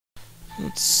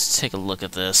Let's take a look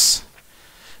at this.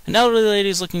 An elderly lady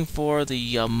is looking for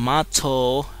the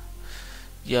Yamamoto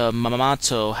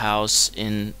house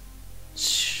in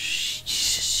Shikuro.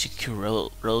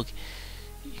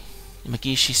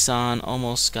 Yamagishi-san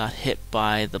almost got hit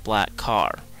by the black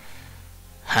car.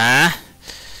 Huh?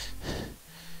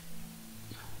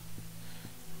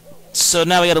 So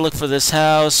now we gotta look for this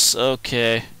house.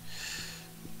 Okay.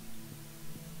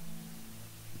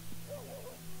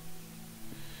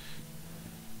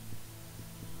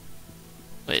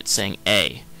 Wait, it's saying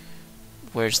A.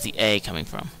 Where's the A coming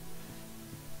from?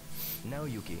 Now,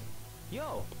 Yuki.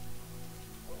 Yo!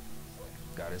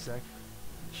 Got a sec?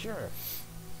 Sure.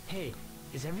 Hey,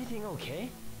 is everything okay?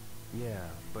 Yeah,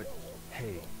 but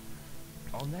hey,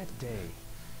 on that day,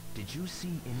 did you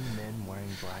see any men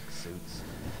wearing black suits?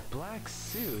 Black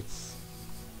suits?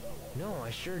 No, I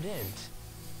sure didn't.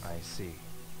 I see.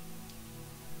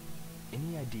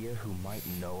 Any idea who might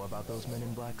know about those men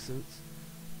in black suits?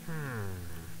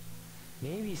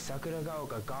 Maybe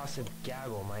Sakuragaoka Gossip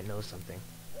Gaggle might know something.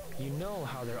 You know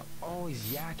how they're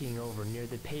always yakking over near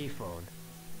the payphone.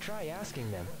 Try asking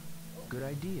them. Good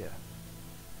idea.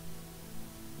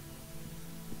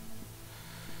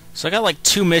 So I got like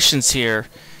 2 missions here.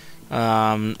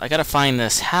 I gotta find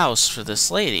this house for this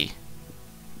lady.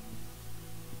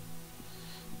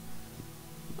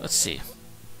 Let's see.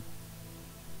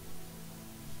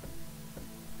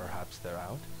 Perhaps they're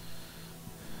out?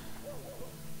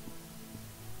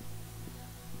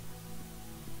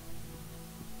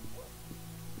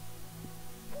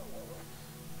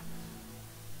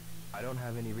 I don't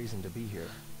have any reason to be here.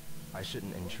 I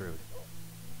shouldn't intrude.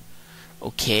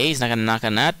 Okay, he's not gonna knock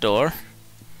on that door.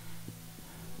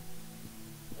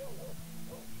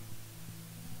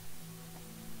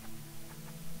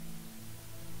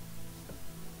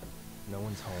 No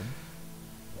one's home?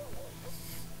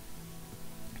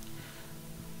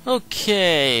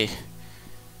 Okay.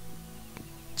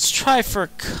 Let's try for a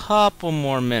couple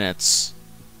more minutes.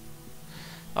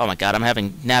 Oh my god, I'm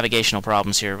having navigational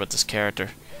problems here with this character.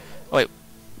 Oh, wait.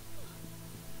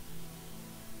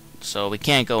 So we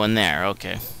can't go in there,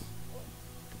 okay.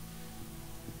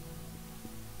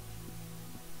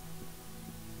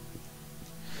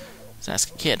 Let's ask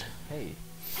a kid. Hey,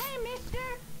 Hey, mister!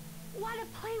 Wanna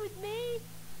play with me?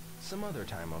 some other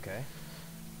time, okay?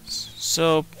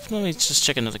 So, let me just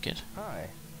check another kid. Hi.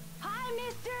 Hi,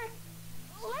 mister!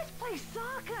 Let's play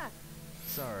soccer!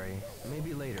 Sorry,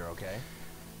 maybe later, okay?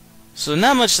 So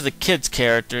not much of the kids'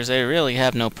 characters, they really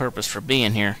have no purpose for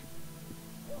being here.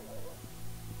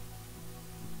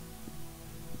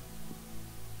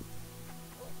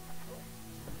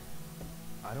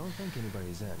 I don't think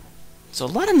anybody's in. So a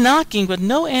lot of knocking, but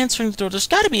no answering the door. There's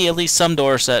got to be at least some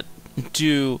doors that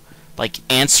do, like,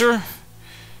 answer.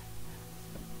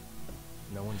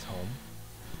 No one's home?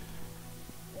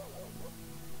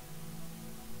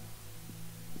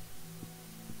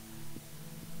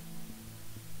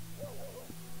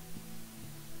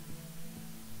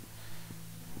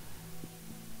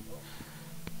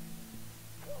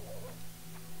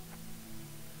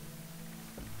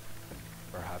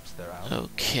 Perhaps they're out?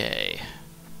 Okay.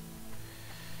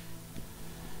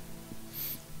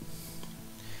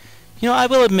 You know, I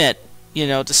will admit, you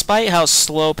know, despite how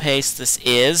slow-paced this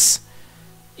is,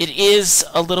 it is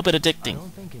a little bit I addicting.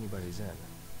 don't think anybody's in.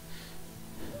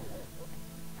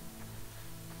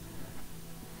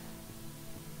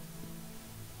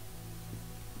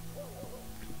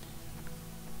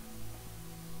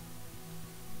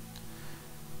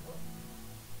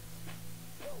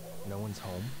 No one's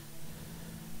home?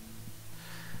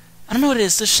 I don't know what it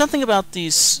is. There's something about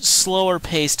these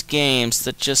slower-paced games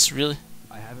that just really...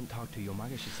 I haven't talked to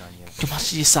Yomagashi-san yet.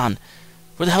 Yamashi-san,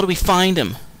 where the hell do we find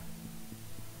him?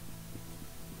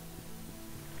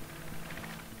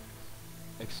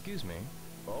 Excuse me?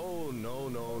 Oh, no,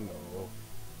 no, no.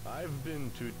 I've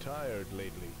been too tired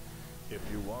lately. If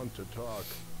you want to talk,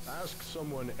 ask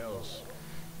someone else.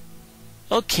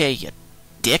 Okay, you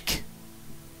dick.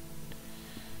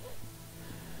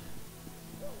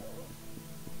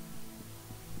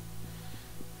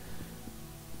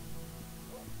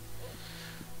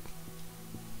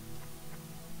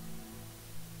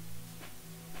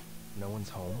 No one's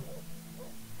home?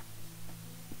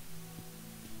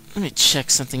 Let me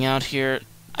check something out here.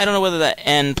 I don't know whether that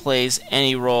N plays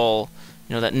any role,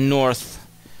 you know, that north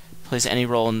plays any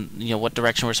role in, you know, what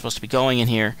direction we're supposed to be going in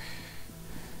here.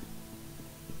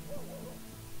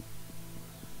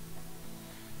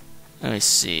 Let me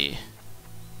see.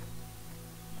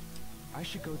 I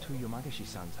should go to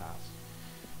Yomagashi-san's house.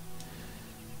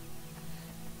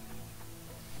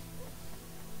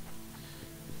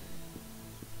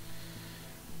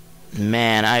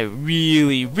 Man, I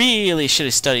really, really should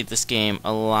have studied this game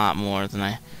a lot more than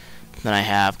I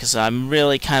have, because I'm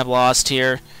really kind of lost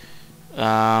here.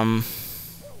 Oh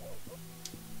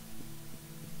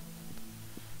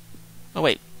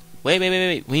wait.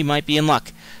 Wait. We might be in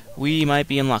luck. We might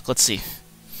be in luck. Let's see.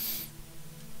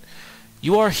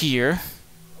 You are here.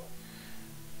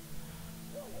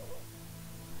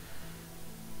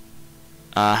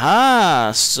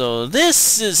 Aha! So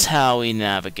this is how we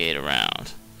navigate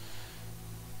around.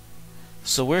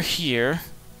 So we're here.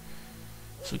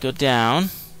 So we go down.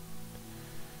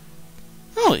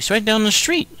 Oh, he's right down the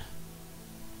street.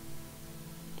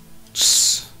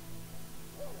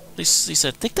 At least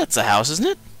I think that's a house, isn't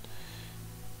it?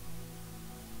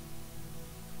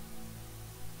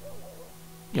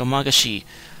 Yomagashi.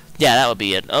 Yeah, that would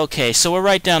be it. Okay, so we're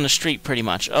right down the street pretty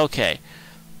much. Okay.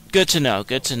 Good to know,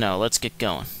 good to know. Let's get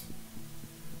going.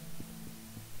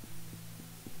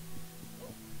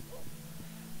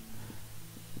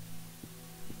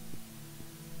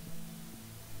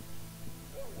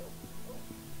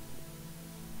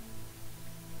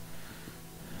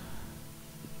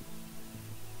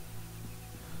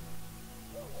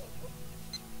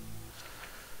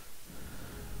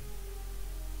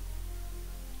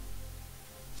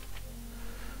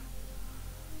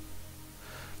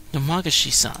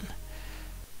 Yamagashi-san.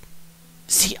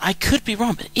 See, I could be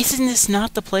wrong, but isn't this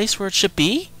not the place where it should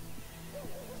be?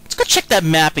 Let's go check that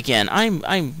map again. I'm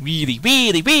really,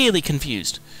 really, really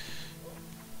confused.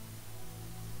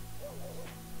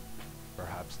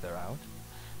 Perhaps they're out?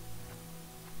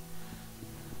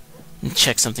 Let me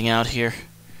check something out here.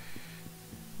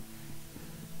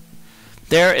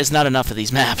 There is not enough of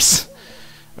these maps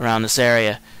around this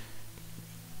area.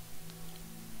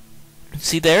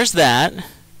 See, there's that.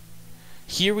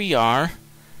 Here we are.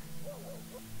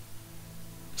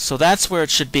 So that's where it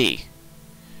should be.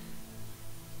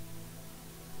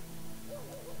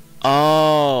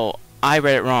 Oh, I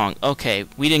read it wrong. Okay,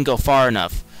 we didn't go far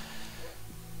enough.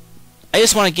 I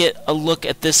just want to get a look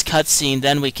at this cutscene,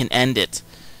 then we can end it.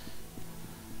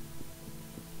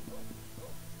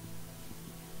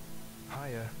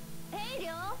 Hiya. Hey,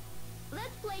 y'all.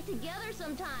 Let's play together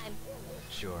sometime.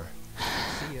 Sure.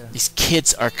 See ya. These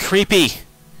kids are creepy.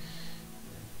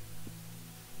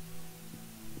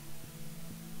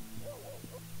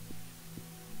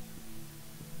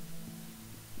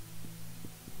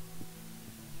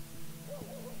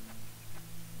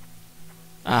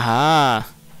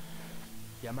 Aha.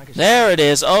 Yamagashi. There it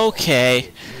is.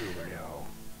 Okay.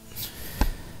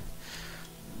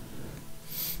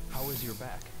 How is your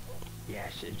back?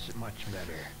 Yes, it's much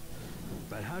better.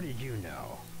 But how did you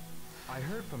know? I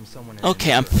heard from someone in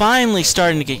Okay, I'm finally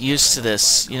starting to get used to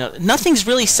this. You know, nothing's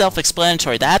really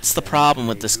self-explanatory. That's the problem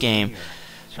with this game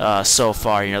so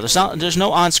far. You know, there's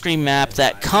no on-screen map.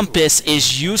 That compass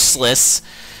is useless.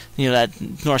 You know,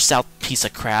 that north-south piece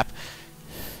of crap.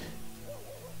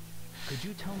 Could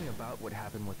you tell me about what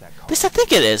happened with that car? At least I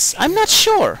think it is. I'm not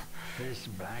sure. This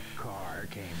black car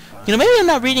came You know, maybe I'm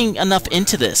not reading enough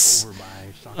into this.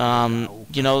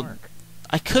 You know,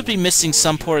 I could be missing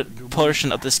some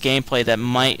portion of this gameplay that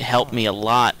might help me a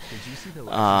lot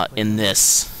in this.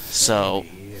 So,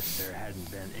 If there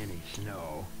hadn't been any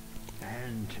snow,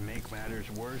 and to make matters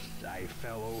worse, I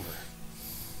fell over,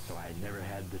 so I never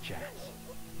had the chance.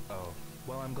 Oh,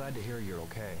 well, I'm glad to hear you're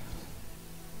okay.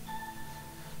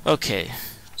 okay.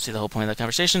 See the whole point of that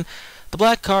conversation? The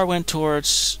black car went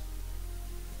towards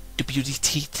the beauty.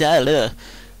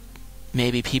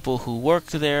 Maybe people who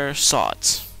worked there saw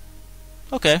it.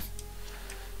 Okay.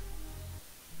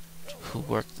 Who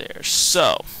worked there.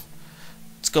 So,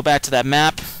 let's go back to that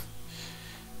map.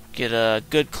 Get a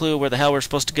good clue where the hell we're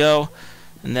supposed to go.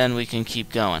 And then we can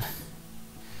keep going.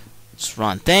 Let's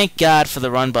run. Thank God for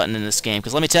the run button in this game.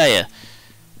 Because let me tell you,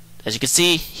 as you can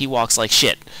see, he walks like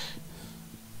shit.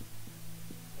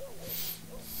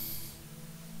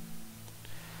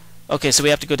 Okay, so we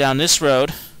have to go down this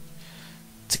road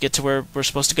to get to where we're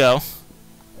supposed to go.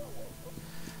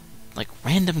 Like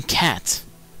random cat.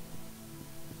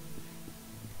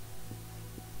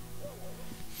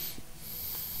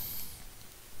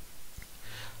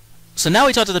 So now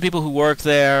we talk to the people who work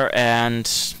there and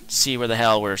see where the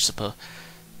hell we're supposed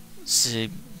to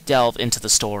delve into the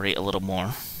story a little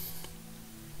more.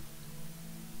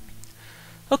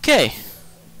 Okay.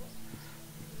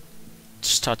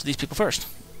 Just talk to these people first.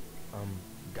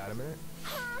 Got a minute?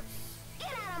 Huh? Get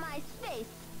out of my space,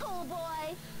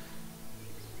 schoolboy.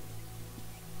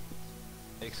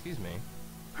 Excuse me.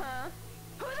 Huh?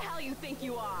 Who the hell you think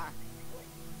you are?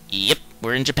 Yep,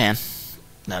 we're in Japan.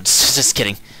 No, just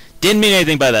kidding. Didn't mean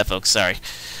anything by that, folks. Sorry.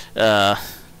 But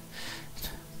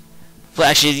Well,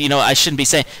 actually, you know, I shouldn't be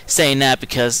saying that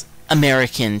because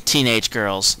American teenage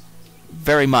girls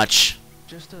very much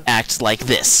Just a... act like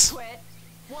this. Quit.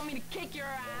 Want me to kick your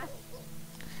ass?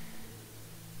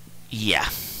 Yeah.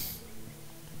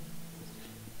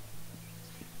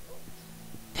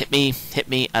 Hit me,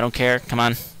 I don't care, come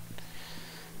on.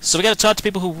 So we gotta talk to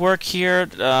people who work here,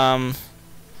 They're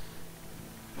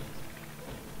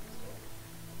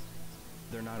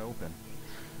not open.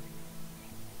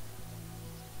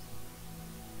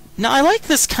 Now I like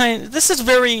this this is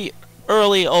very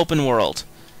early open world,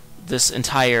 this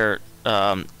entire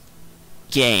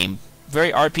game.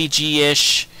 Very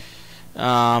RPG-ish.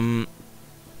 Now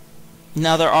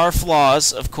there are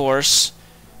flaws, of course.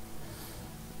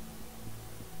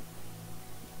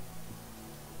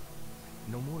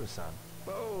 Nomura-san.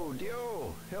 Oh,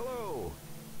 Dio, hello.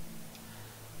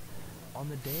 On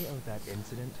the day of that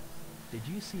incident, did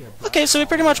you see a black Okay, so we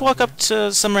pretty car much walk around up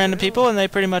to some random people and they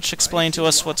pretty much explain to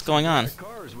us what's going on.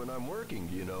 Cars when I'm working,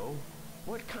 you know.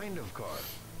 What kind of car?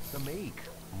 The make,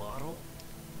 model?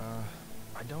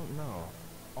 I don't know.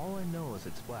 All I know is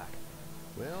it's black.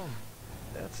 Well,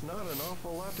 that's not an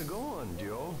awful lot to go on,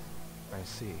 Dio. I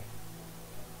see.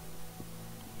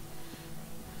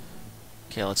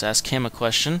 Okay, let's ask him a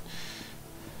question.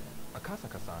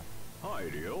 Akasaka-san, Hi,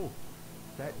 Dio.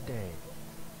 that day,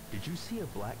 did you see a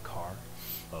black car?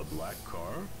 A black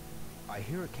car? I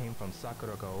hear it came from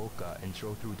Sakuragaoka and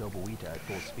drove through Double Ita at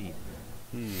full speed.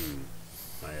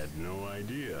 I had no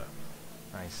idea.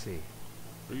 I see.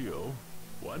 Rio,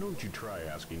 why don't you try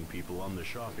asking people on the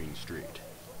shopping street?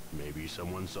 Maybe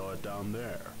someone saw it down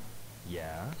there.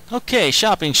 Yeah? Okay,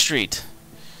 shopping street.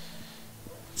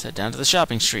 Let's head down to the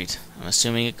shopping street. I'm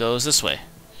assuming it goes this way.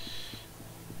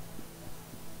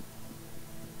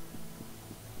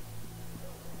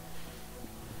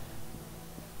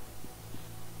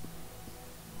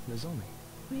 Nozomi.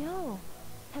 Ryo,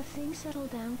 have things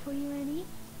settled down for you any?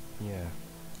 Yeah.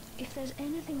 If there's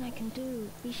anything I can do,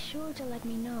 be sure to let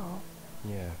me know.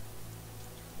 Yeah.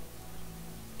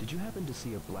 Did you happen to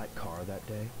see a black car that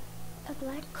day? A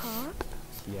black car?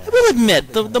 Yeah. I will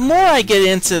admit, the more I get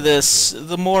into this,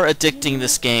 the more addicting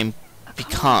this game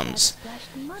becomes.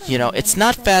 You know, it's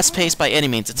not fast-paced by any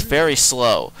means. It's very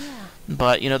slow. Yeah.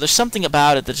 But, you know, there's something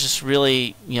about it that just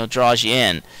really, you know, draws you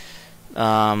in.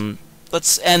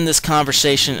 Let's end this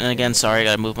conversation. And again, sorry, I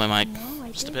gotta move my mic No,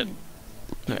 I just a bit. didn't.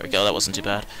 There we go, that wasn't too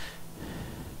bad.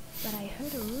 But I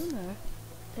heard a rumor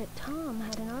that Tom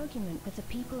had an argument with the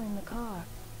people in the car.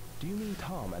 Do you mean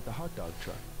Tom at the hot dog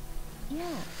truck?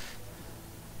 Yeah.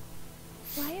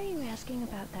 Why are you asking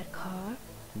about that car?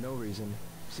 No reason.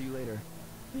 See you later.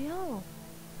 Ryo,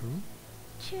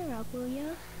 cheer up, will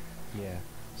ya? Yeah.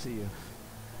 See you.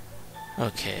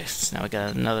 Okay, so now we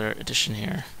got another addition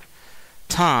here.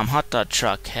 Tom, hot dog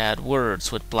truck, had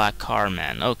words with black car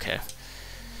man. Okay.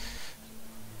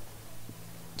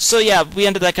 So yeah, we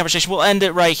ended that conversation. We'll end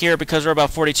it right here because we're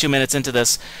about 42 minutes into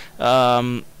this.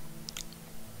 With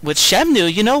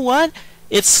Shenmue, you know what?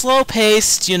 It's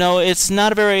slow-paced, you know, it's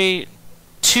not a very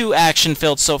too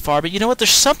action-filled so far, but you know what?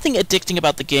 There's something addicting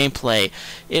about the gameplay.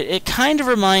 It kind of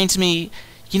reminds me,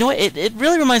 you know what? It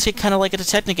really reminds me kind of like a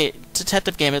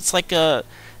detective game. It's like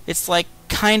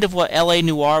kind of what L.A.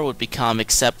 Noire would become,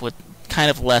 except with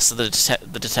kind of less of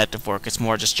the detective work. It's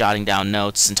more just jotting down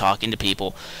notes and talking to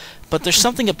people. But there's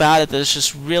something about it that is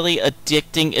just really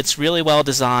addicting. It's really well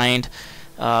designed.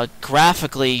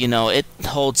 Graphically, you know, it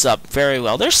holds up very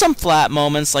well. There's some flat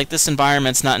moments, like this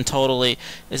environment's not totally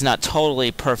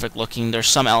perfect looking. There's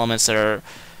some elements that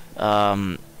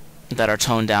are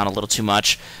toned down a little too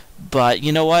much. But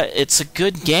you know what? It's a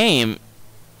good game.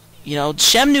 You know,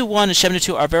 Shenmue 1 and Shenmue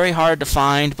 2 are very hard to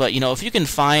find, but you know, if you can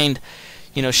find,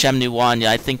 you know, Shenmue 1,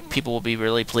 I think people will be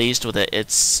really pleased with it.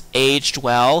 It's aged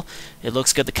well. It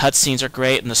looks good. The cutscenes are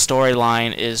great, and the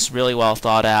storyline is really well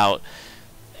thought out.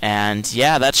 And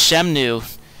yeah, that's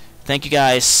Shenmue. Thank you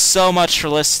guys so much for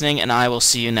listening, and I will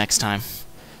see you next time.